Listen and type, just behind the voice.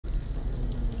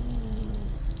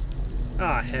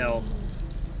Ah, hell.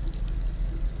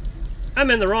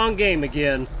 I'm in the wrong game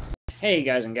again. Hey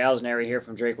guys and gals, Nary here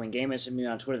from Drakewing Gaming. It's me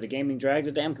on Twitter, The Gaming Drag.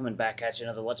 Today I'm coming back at you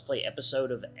another Let's Play episode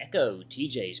of Echo,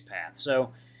 TJ's Path.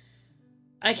 So,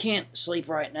 I can't sleep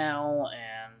right now,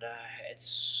 and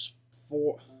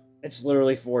it's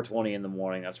literally 4:20 in the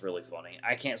morning. That's really funny.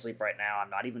 I can't sleep right now.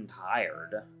 I'm not even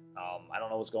tired. I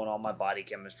don't know what's going on with my body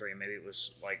chemistry. Maybe it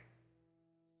was, like,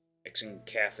 mixing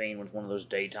caffeine with one of those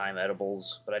daytime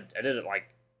edibles. But I did it, like,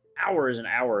 hours and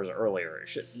hours earlier. It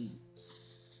shouldn't...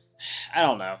 I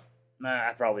don't know.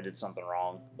 I probably did something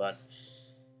wrong, but...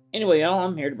 Anyway, y'all,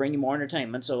 I'm here to bring you more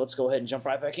entertainment, so let's go ahead and jump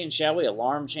right back in, shall we?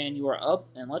 Alarm Chan, you are up,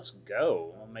 and let's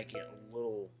go. I'll make it a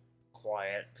little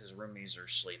quiet, because roomies are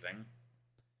sleeping.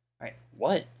 Alright,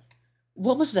 what?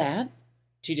 What was that?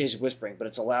 TJ's whispering, but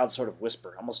it's a loud sort of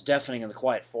whisper, almost deafening in the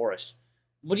quiet forest.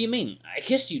 What do you mean? I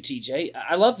kissed you, TJ.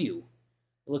 I love you.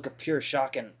 The look of pure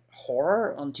shock and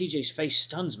horror on TJ's face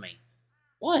stuns me.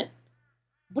 What?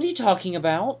 What are you talking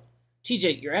about?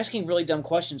 TJ, you're asking really dumb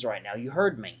questions right now. You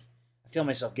heard me. I feel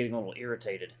myself getting a little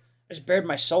irritated. I just bared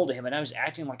my soul to him, and I was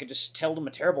acting like I just told him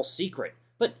a terrible secret.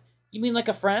 But, you mean like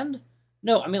a friend?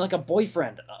 No, I mean like a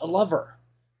boyfriend, a lover.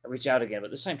 I reach out again, but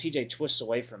this time TJ twists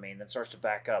away from me and then starts to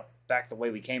back the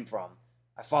way we came from.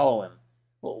 I follow him.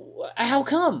 Well, how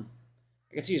come?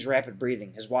 I can see his rapid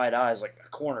breathing, his wide eyes like a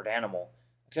cornered animal.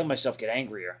 I feel myself get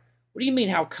angrier. What do you mean,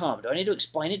 how come? Do I need to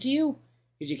explain it to you?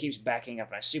 TJ keeps backing up,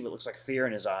 and I see what looks like fear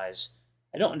in his eyes.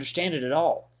 I don't understand it at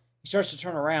all. He starts to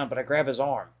turn around, but I grab his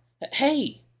arm.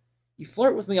 Hey! You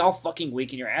flirt with me all fucking week,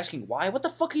 and you're asking why? What the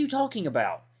fuck are you talking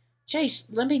about? Chase,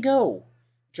 let me go.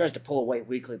 He tries to pull away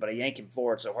weakly, but I yank him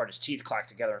forward so hard his teeth clack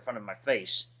together in front of my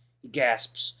face. He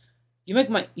gasps. You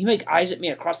make eyes at me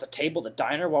across the table at the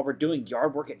diner while we're doing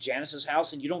yard work at Janice's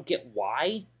house, and you don't get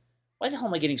why? Why the hell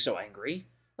am I getting so angry?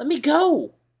 Let me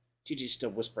go! TJ's still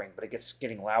whispering, but it gets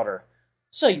getting louder.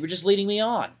 So, you were just leading me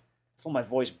on. I feel my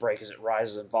voice break as it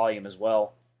rises in volume as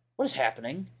well. What is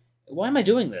happening? Why am I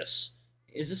doing this?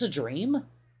 Is this a dream?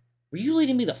 Were you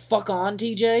leading me the fuck on,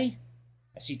 TJ?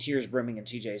 I see tears brimming in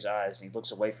TJ's eyes, and he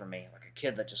looks away from me, like a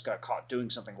kid that just got caught doing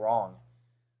something wrong.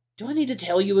 Do I need to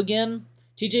tell you again?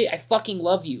 TJ, I fucking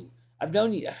love you. I've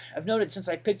known it since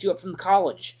I picked you up from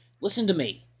college. Listen to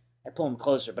me. I pull him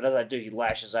closer, but as I do, he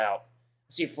lashes out.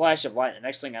 I see a flash of light, and the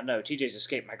next thing I know, TJ's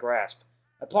escaped my grasp.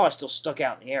 My paw is still stuck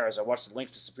out in the air as I watch the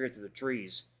lynx disappear through the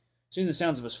trees. Soon the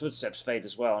sounds of his footsteps fade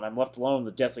as well, and I'm left alone in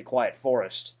the deathly quiet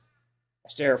forest. I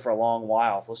stare for a long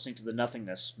while, listening to the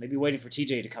nothingness, maybe waiting for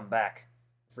TJ to come back,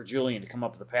 for Julian to come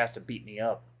up the path to beat me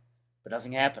up. But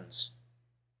nothing happens.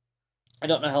 I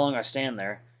don't know how long I stand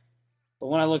there, but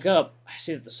when I look up, I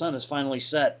see that the sun has finally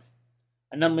set.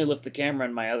 I numbly lift the camera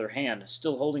in my other hand,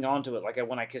 still holding on to it like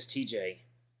when I kissed TJ.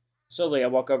 Slowly, I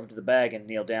walk over to the bag and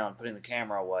kneel down, putting the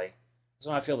camera away. That's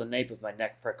when I feel the nape of my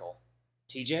neck prickle.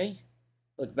 TJ? I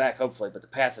look back hopefully, but the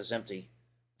path is empty.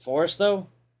 The forest, though?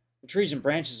 The trees and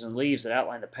branches and leaves that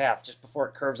outline the path just before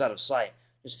it curves out of sight,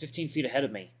 just 15 feet ahead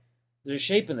of me. There's a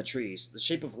shape in the trees, the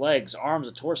shape of legs, arms,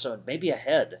 a torso, and maybe a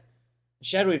head. The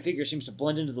shadowy figure seems to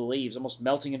blend into the leaves, almost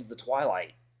melting into the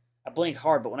twilight. I blink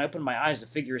hard, but when I open my eyes, the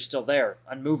figure is still there,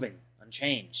 unmoving,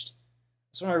 unchanged.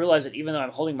 That's when I realize that even though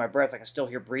I'm holding my breath, I can still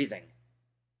hear breathing.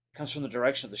 It comes from the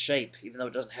direction of the shape, even though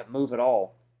it doesn't have move at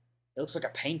all. It looks like a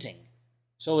painting.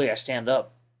 Slowly, I stand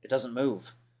up. It doesn't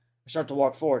move. I start to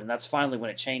walk forward, and that's finally when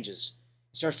it changes.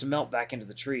 It starts to melt back into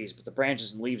the trees, but the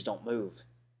branches and leaves don't move.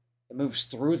 It moves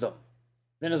through them.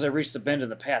 Then as I reach the bend in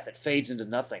the path, it fades into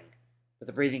nothing, but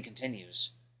the breathing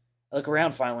continues. I look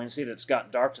around finally and see that it's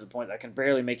gotten dark to the point that I can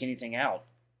barely make anything out.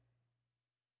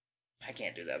 I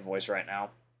can't do that voice right now.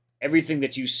 Everything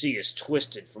that you see is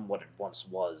twisted from what it once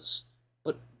was.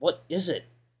 But what is it?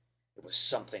 It was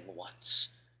something once,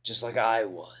 just like I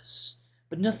was.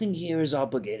 But nothing here is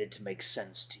obligated to make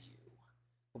sense to you.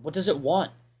 But what does it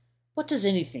want? What does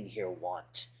anything here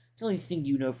want? The only thing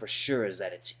you know for sure is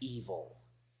that it's evil.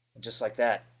 And just like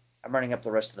that, I'm running up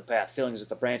the rest of the path, feeling as if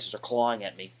the branches are clawing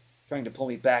at me, trying to pull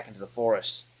me back into the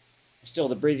forest. And still,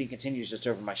 the breathing continues just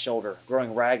over my shoulder,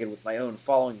 growing ragged with my own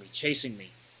following me, chasing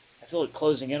me. I feel it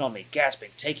closing in on me,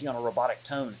 gasping, taking on a robotic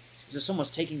tone, as if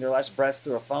someone's taking their last breath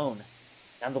through a phone.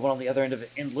 I'm the one on the other end of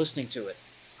it, and listening to it.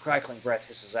 A crackling breath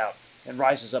hisses out, and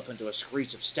rises up into a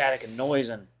screech of static and noise,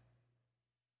 and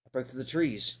I break through the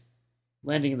trees,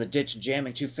 landing in the ditch and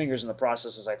jamming 2 fingers in the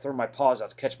process as I throw my paws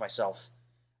out to catch myself.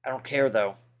 I don't care,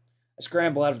 though. I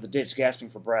scramble out of the ditch,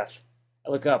 gasping for breath. I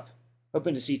look up,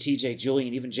 hoping to see TJ,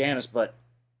 Julian, even Janice, but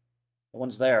no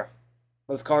one's there.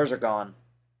 Both cars are gone.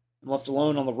 I'm left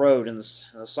alone on the road in the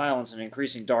silence and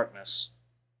increasing darkness.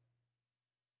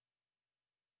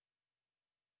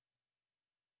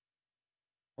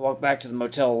 I walk back to the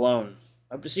motel alone.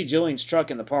 I hope to see Jillian's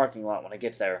truck in the parking lot when I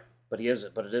get there, but it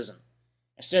isn't.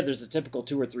 Instead, there's the typical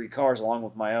 2 or 3 cars along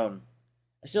with my own.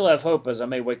 I still have hope as I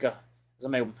make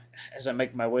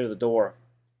my way to the door.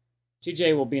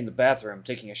 TJ will be in the bathroom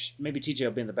taking maybe TJ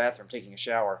will be in the bathroom taking a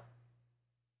shower.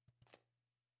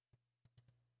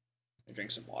 Let me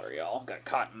drink some water, y'all. Got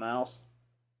cotton mouth.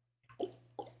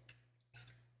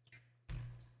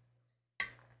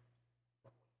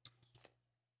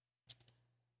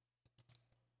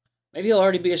 Maybe he'll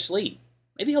already be asleep.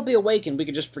 Maybe he'll be awake and we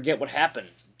can just forget what happened.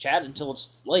 Chat until it's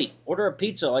late. Order a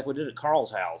pizza like we did at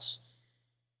Carl's house.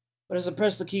 But as I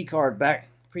press the key card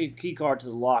to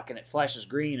the lock and it flashes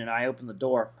green and I open the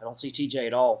door, I don't see TJ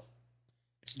at all.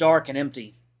 It's dark and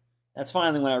empty. That's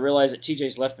finally when I realize that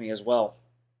TJ's left me as well.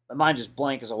 My mind is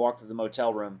blank as I walk through the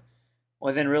motel room,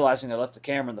 only then realizing I left the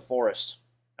camera in the forest.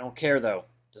 I don't care though.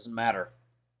 It doesn't matter.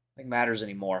 Nothing matters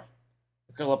anymore.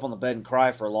 I curl up on the bed and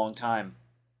cry for a long time.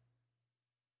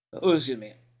 Oh, excuse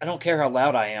me. I don't care how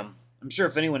loud I am. I'm sure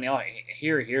if anyone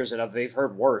here hears it, they've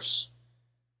heard worse.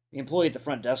 The employee at the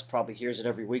front desk probably hears it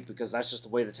every week because that's just the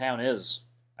way the town is.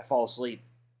 I fall asleep.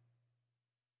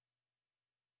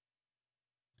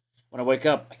 When I wake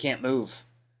up, I can't move.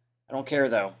 I don't care,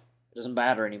 though. It doesn't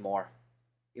matter anymore.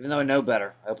 Even though I know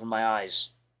better, I open my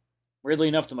eyes. Weirdly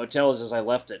enough, the motel is as I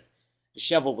left it,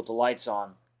 disheveled with the lights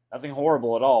on. Nothing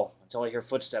horrible at all, until I hear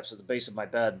footsteps at the base of my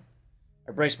bed.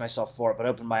 I brace myself for it, but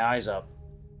open my eyes up.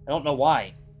 I don't know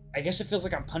why. I guess it feels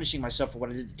like I'm punishing myself for what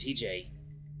I did to TJ.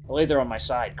 I lay there on my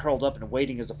side, curled up and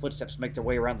waiting as the footsteps make their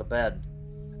way around the bed.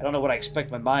 I don't know what I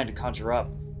expect my mind to conjure up.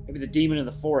 Maybe the demon in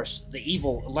the forest, the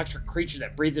evil, electric creature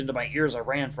that breathed into my ears. I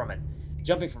ran from it,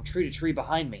 jumping from tree to tree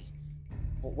behind me.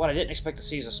 But what I didn't expect to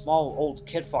see is a small old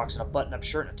kid fox in a button-up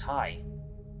shirt and a tie.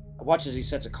 I watch as he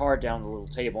sets a card down on the little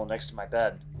table next to my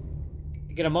bed.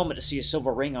 I get a moment to see a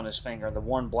silver ring on his finger and the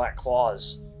worn black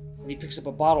claws. Then he picks up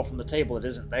a bottle from the table that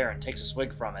isn't there and takes a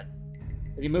swig from it.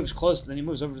 Then he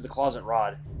moves over to the closet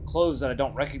rod, clothes that I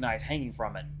don't recognize hanging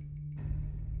from it.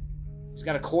 He's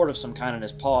got a cord of some kind in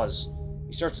his paws.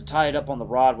 He starts to tie it up on the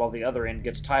rod while the other end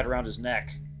gets tied around his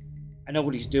neck. I know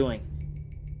what he's doing.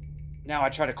 Now I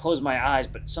try to close my eyes,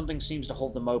 but something seems to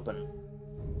hold them open.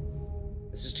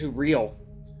 This is too real.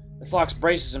 The fox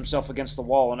braces himself against the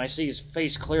wall, and I see his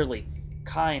face clearly.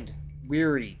 Kind,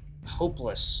 weary,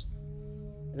 hopeless.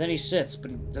 And then he sits,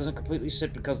 but he doesn't completely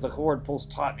sit because the cord pulls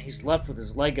taut and he's left with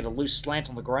his leg at a loose slant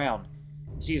on the ground.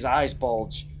 I see his eyes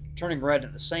bulge, turning red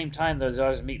at the same time those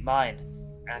eyes meet mine,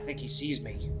 and I think he sees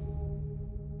me.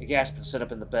 I gasp and sit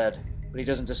up in the bed, but he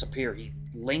doesn't disappear. He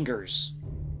lingers.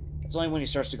 It's only when he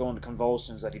starts to go into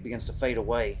convulsions that he begins to fade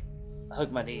away. I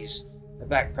hug my knees, my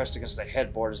back pressed against the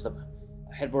headboard of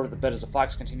the bed as the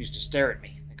fox continues to stare at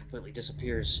me and completely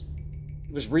disappears.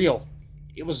 It was real.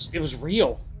 It was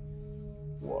real.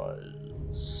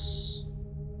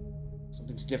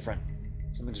 Something's different.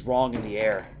 Something's wrong in the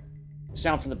air. The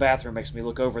sound from the bathroom makes me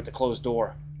look over at the closed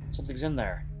door. Something's in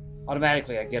there.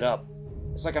 Automatically, I get up.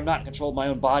 It's like I'm not in control of my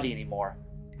own body anymore.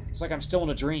 It's like I'm still in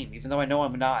a dream, even though I know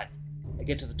I'm not. I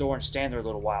get to the door and stand there a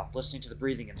little while, listening to the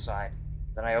breathing inside.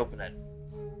 Then I open it.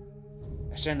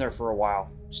 I stand there for a while,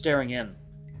 staring in.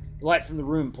 The light from the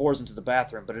room pours into the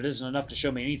bathroom, but it isn't enough to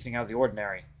show me anything out of the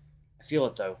ordinary. I feel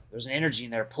it, though. There's an energy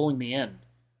in there pulling me in.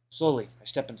 Slowly, I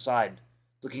step inside,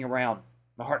 looking around,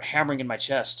 my heart hammering in my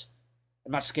chest.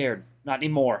 I'm not scared. Not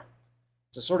anymore.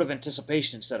 It's a sort of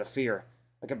anticipation instead of fear.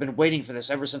 Like I've been waiting for this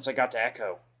ever since I got to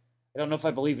Echo. I don't know if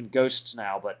I believe in ghosts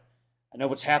now, but I know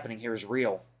what's happening here is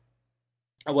real.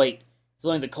 I wait,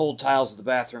 feeling the cold tiles of the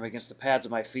bathroom against the pads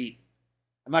of my feet.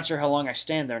 I'm not sure how long I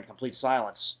stand there in complete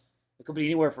silence. It could be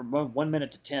anywhere from 1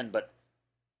 minute to 10, but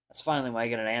that's finally when I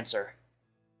get an answer.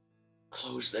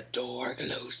 Close the door,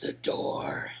 close the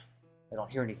door. I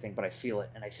don't hear anything, but I feel it,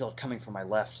 and I feel it coming from my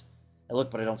left. I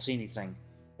look, but I don't see anything.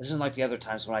 This isn't like the other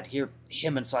times when I'd hear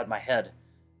him inside my head.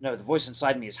 No, the voice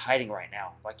inside me is hiding right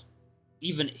now, like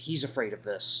even he's afraid of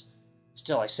this.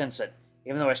 Still, I sense it.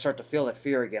 Even though I start to feel that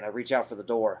fear again, I reach out for the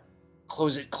door.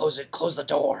 Close it, close it, close the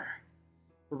door!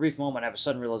 For a brief moment, I have a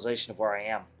sudden realization of where I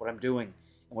am, what I'm doing,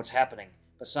 and what's happening,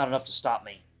 but it's not enough to stop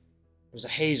me. There's a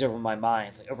haze over my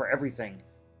mind, over everything,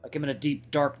 like I'm in a deep,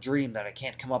 dark dream that I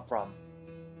can't come up from.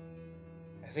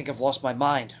 I think I've lost my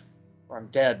mind, or I'm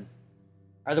dead.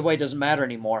 Either way, it doesn't matter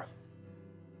anymore.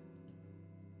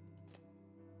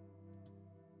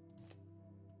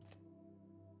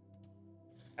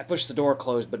 I push the door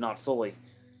closed, but not fully,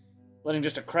 letting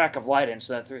just a crack of light in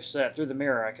so that through the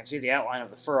mirror I can see the outline of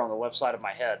the fur on the left side of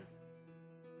my head.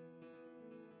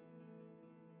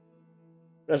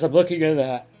 As I'm looking at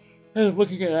that,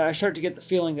 I start to get the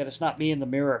feeling that it's not me in the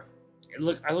mirror.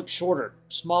 I look shorter,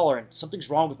 smaller, and something's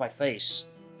wrong with my face.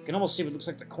 I can almost see what looks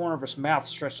like the corner of his mouth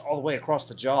stretched all the way across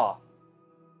the jaw.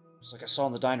 It's like I saw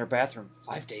in the diner bathroom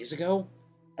 5 days ago?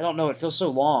 I don't know, it feels so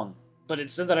long. But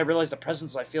it's then that I realize the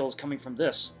presence I feel is coming from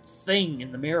this thing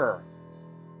in the mirror.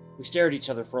 We stare at each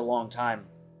other for a long time,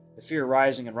 the fear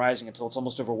rising and rising until it's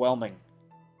almost overwhelming.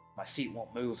 My feet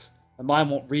won't move. My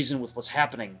mind won't reason with what's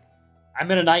happening.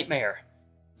 I'm in a nightmare.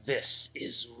 This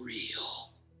is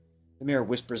real. The mirror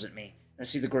whispers at me, and I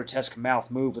see the grotesque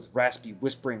mouth move with raspy,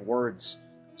 whispering words.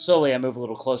 Slowly, I move a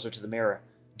little closer to the mirror,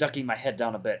 ducking my head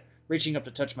down a bit, reaching up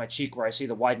to touch my cheek where I see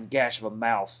the widened gash of a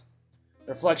mouth.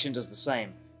 The reflection does the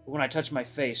same, but when I touch my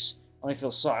face, I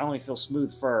only feel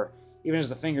smooth fur, even as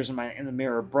the fingers in the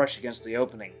mirror brush against the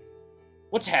opening.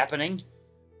 What's happening?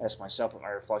 I ask myself, but my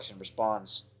reflection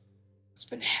responds. It's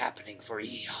been happening for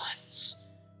eons.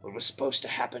 What was supposed to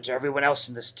happen to everyone else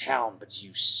in this town, but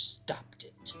you stopped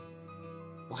it.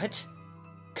 What?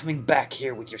 Coming back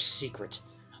here with your secret.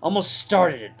 Almost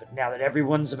started it, but now that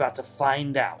everyone's about to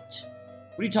find out.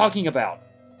 What are you talking about?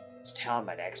 This town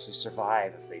might actually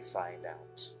survive if they find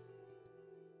out.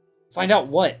 Find out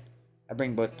what? I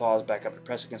bring both paws back up to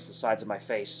press against the sides of my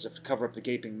face as if to cover up the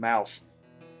gaping mouth.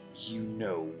 You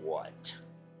know what?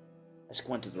 I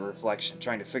squint at the reflection,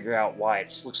 trying to figure out why it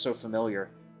just looks so familiar.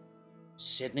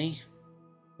 Sydney?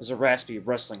 There's a raspy,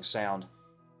 rustling sound,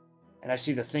 and I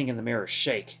see the thing in the mirror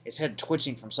shake, its head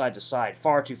twitching from side to side,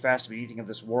 far too fast to be anything of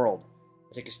this world.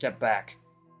 I take a step back.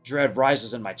 Dread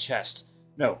rises in my chest.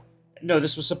 No,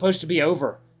 this was supposed to be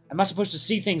over. I'm not supposed to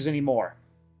see things anymore.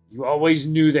 You always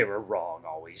knew they were wrong,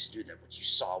 always knew that what you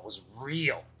saw was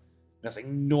real.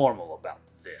 Nothing normal about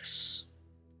this.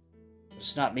 But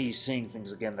it's not me seeing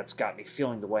things again that's got me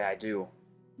feeling the way I do.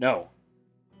 No.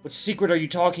 What secret are you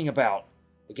talking about?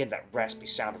 Again, that raspy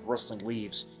sound of rustling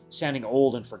leaves, sounding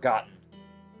old and forgotten.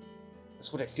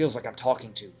 That's what it feels like I'm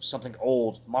talking to. Something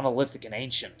old, monolithic, and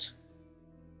ancient.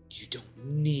 You don't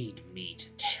need me to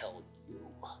tell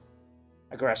you.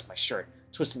 I grasp my shirt,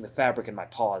 twisting the fabric in my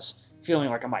paws, feeling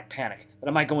like I might panic, that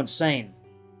I might go insane.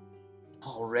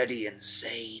 Already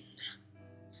insane.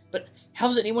 But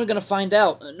how's anyone gonna find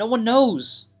out? No one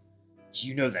knows.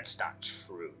 You know that's not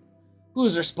true.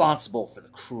 Who's responsible for the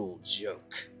cruel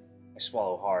joke? I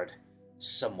swallow hard.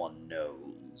 Someone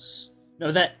knows.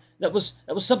 No, that was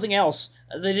something else.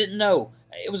 They didn't know.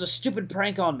 It was a stupid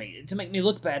prank on me, to make me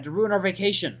look bad, to ruin our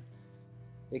vacation.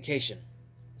 Vacation?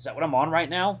 Is that what I'm on right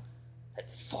now? That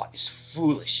thought is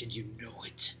foolish, and you know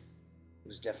it. It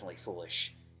was definitely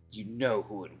foolish. You know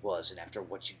who it was, and after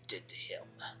what you did to him.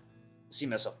 I see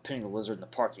myself pinning the lizard in the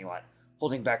parking lot,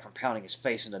 holding back from pounding his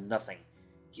face into nothing.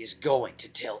 He is going to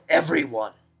tell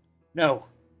everyone. No.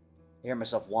 I hear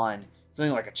myself whine,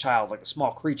 feeling like a child, like a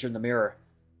small creature in the mirror.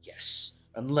 Yes,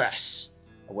 unless...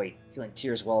 I wait, feeling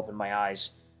tears well up in my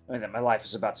eyes, knowing that my life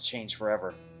is about to change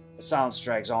forever. The silence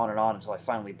drags on until I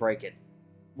finally break it.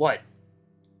 What?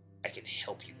 I can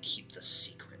help you keep the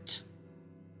secret.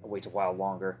 I wait a while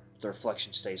longer, but the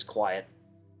reflection stays quiet.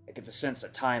 I get the sense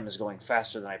that time is going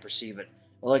faster than I perceive it,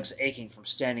 my legs aching from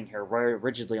standing here very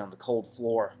rigidly on the cold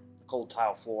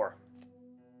tile floor.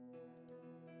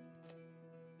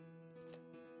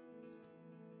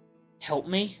 Help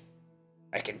me?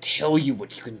 I can tell you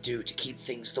what you can do to keep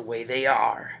things the way they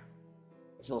are.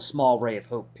 I feel a small ray of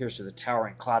hope pierce through the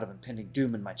towering cloud of impending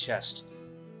doom in my chest.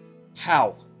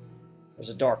 How? There's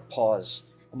a dark pause,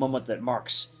 a moment that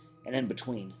marks an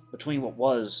in-between, between what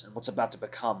was and what's about to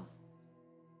become.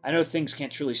 I know things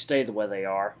can't truly stay the way they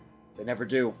are. They never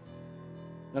do.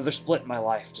 Another split in my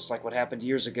life, just like what happened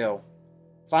years ago.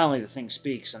 Finally, the thing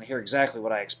speaks, and I hear exactly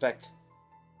what I expect.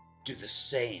 Do the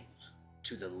same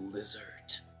to the lizard.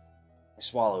 I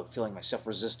swallow, feeling myself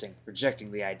resisting,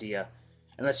 rejecting the idea,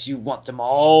 unless you want them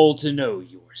all to know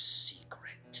your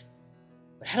secret.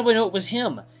 But how do I know it was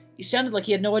him? He sounded like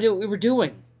he had no idea what we were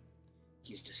doing.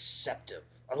 He's deceptive,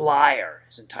 a liar,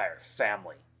 his entire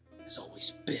family has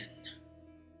always been.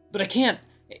 But I can't,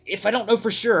 if I don't know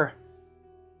for sure.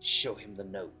 Show him the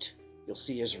note. You'll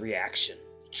see his reaction.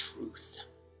 Truth.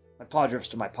 My paw drifts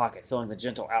to my pocket, filling the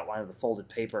gentle outline of the folded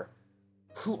paper.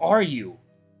 Who are you?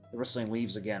 The rustling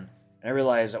leaves again, and I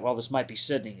realize that while this might be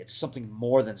Sydney, it's something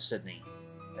more than Sydney.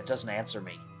 And it doesn't answer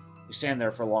me. We stand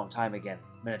there for a long time again.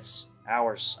 Minutes,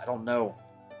 hours, I don't know.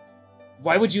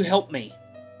 Why would you help me?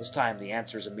 This time the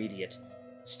answer is immediate.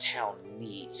 This town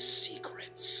needs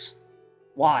secrets.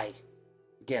 Why?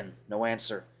 Again, no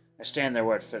answer. I stand there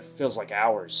where it feels like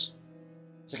hours.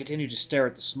 As I continue to stare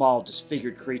at the small,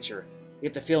 disfigured creature, I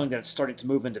get the feeling that it's starting to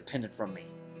move independent from me.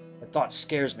 The thought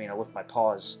scares me and I lift my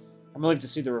paws. I'm relieved to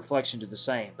see the reflection do the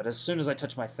same, but as soon as I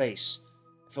touch my face,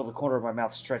 I feel the corner of my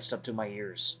mouth stretched up to my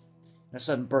ears. In a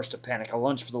sudden burst of panic, I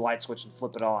lunge for the light switch and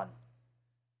flip it on.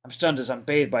 I'm stunned as I'm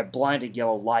bathed by blinding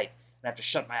yellow light, and I have to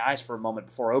shut my eyes for a moment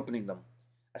before opening them.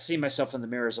 I see myself in the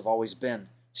mirror as I've always been,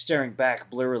 staring back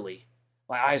blearily.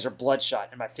 My eyes are bloodshot,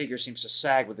 and my figure seems to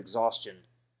sag with exhaustion.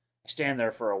 I stand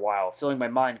there for a while, feeling my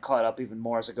mind cloud up even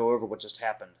more as I go over what just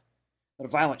happened. Then a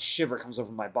violent shiver comes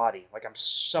over my body, like I'm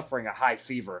suffering a high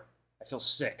fever. I feel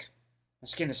sick. My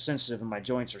skin is sensitive and my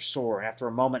joints are sore, and after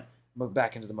a moment, I move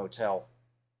back into the motel.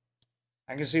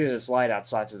 I can see that it's light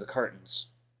outside through the curtains.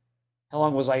 How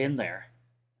long was I in there?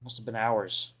 It must have been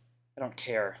hours. I don't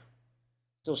care.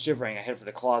 Still shivering, I head for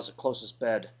the closet closest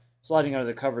bed, sliding under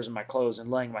the covers of my clothes and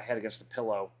laying my head against the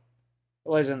pillow.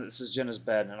 Realizing that this is Jenna's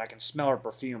bed, and I can smell her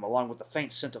perfume along with the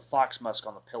faint scent of fox musk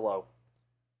on the pillow.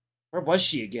 Where was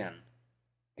she again?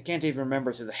 I can't even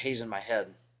remember through the haze in my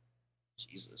head.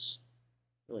 Jesus.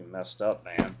 Really messed up,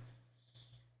 man.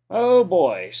 Oh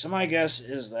boy, so my guess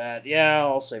is that... Yeah,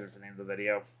 I'll save it for the end of the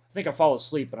video. I think I fall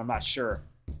asleep, but I'm not sure.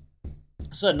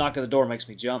 A sudden knock at the door makes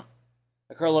me jump.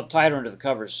 I curl up tighter under the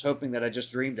covers, hoping that I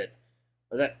just dreamed it,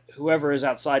 or that whoever is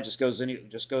outside just goes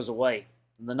away.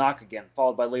 And the knock again,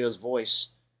 followed by Leo's voice.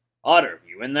 Otter,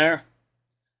 you in there?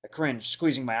 I cringe,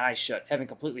 squeezing my eyes shut, having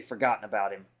completely forgotten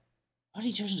about him. Why had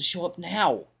he chosen to show up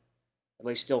now? I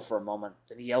lay still for a moment,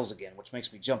 then he yells again, which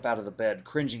makes me jump out of the bed,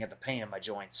 cringing at the pain in my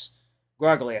joints.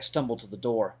 Groggily, I stumble to the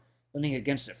door, leaning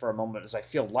against it for a moment as I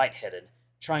feel lightheaded,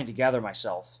 trying to gather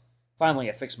myself. Finally,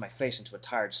 I fix my face into a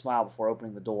tired smile before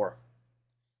opening the door.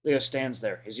 Leo stands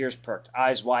there, his ears perked,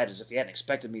 eyes wide as if he hadn't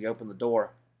expected me to open the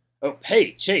door. Oh,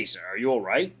 hey, Chase, are you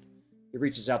alright? He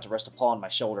reaches out to rest a paw on my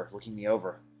shoulder, looking me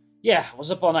over. Yeah, I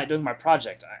was up all night doing my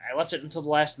project. I left it until the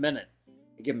last minute.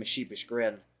 I give him a sheepish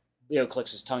grin. Leo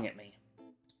clicks his tongue at me.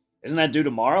 Isn't that due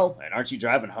tomorrow? And aren't you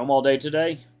driving home all day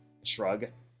today? I shrug.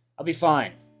 I'll be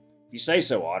fine. If you say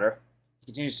so, Otter. He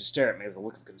continues to stare at me with a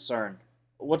look of concern.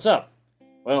 What's up?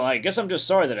 Well, I guess I'm just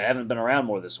sorry that I haven't been around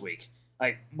more this week.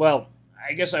 I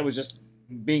guess I was just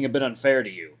being a bit unfair to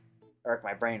you. I racked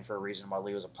my brain for a reason why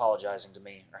Lee was apologizing to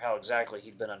me, or how exactly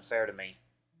he'd been unfair to me.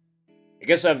 I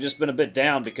guess I've just been a bit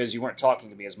down because you weren't talking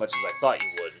to me as much as I thought you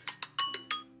would.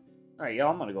 Alright,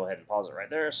 y'all, I'm going to go ahead and pause it right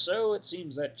there. So it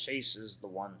seems that Chase is the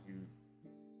one who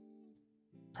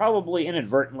probably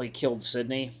inadvertently killed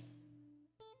Sydney.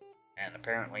 And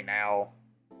apparently now...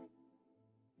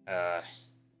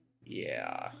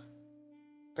 yeah.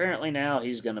 Apparently now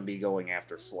he's going to be going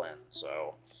after Flynn,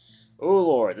 so... Oh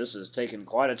lord, this is taking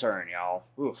quite a turn, y'all.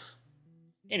 Oof.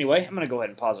 Anyway, I'm going to go ahead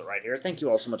and pause it right here. Thank you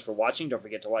all so much for watching. Don't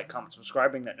forget to like, comment,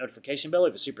 subscribe, ring that notification bell.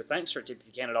 Leave a super thanks or a tip if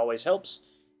you can. It always helps.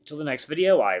 Until the next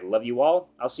video, I love you all.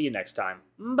 I'll see you next time.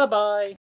 Bye-bye.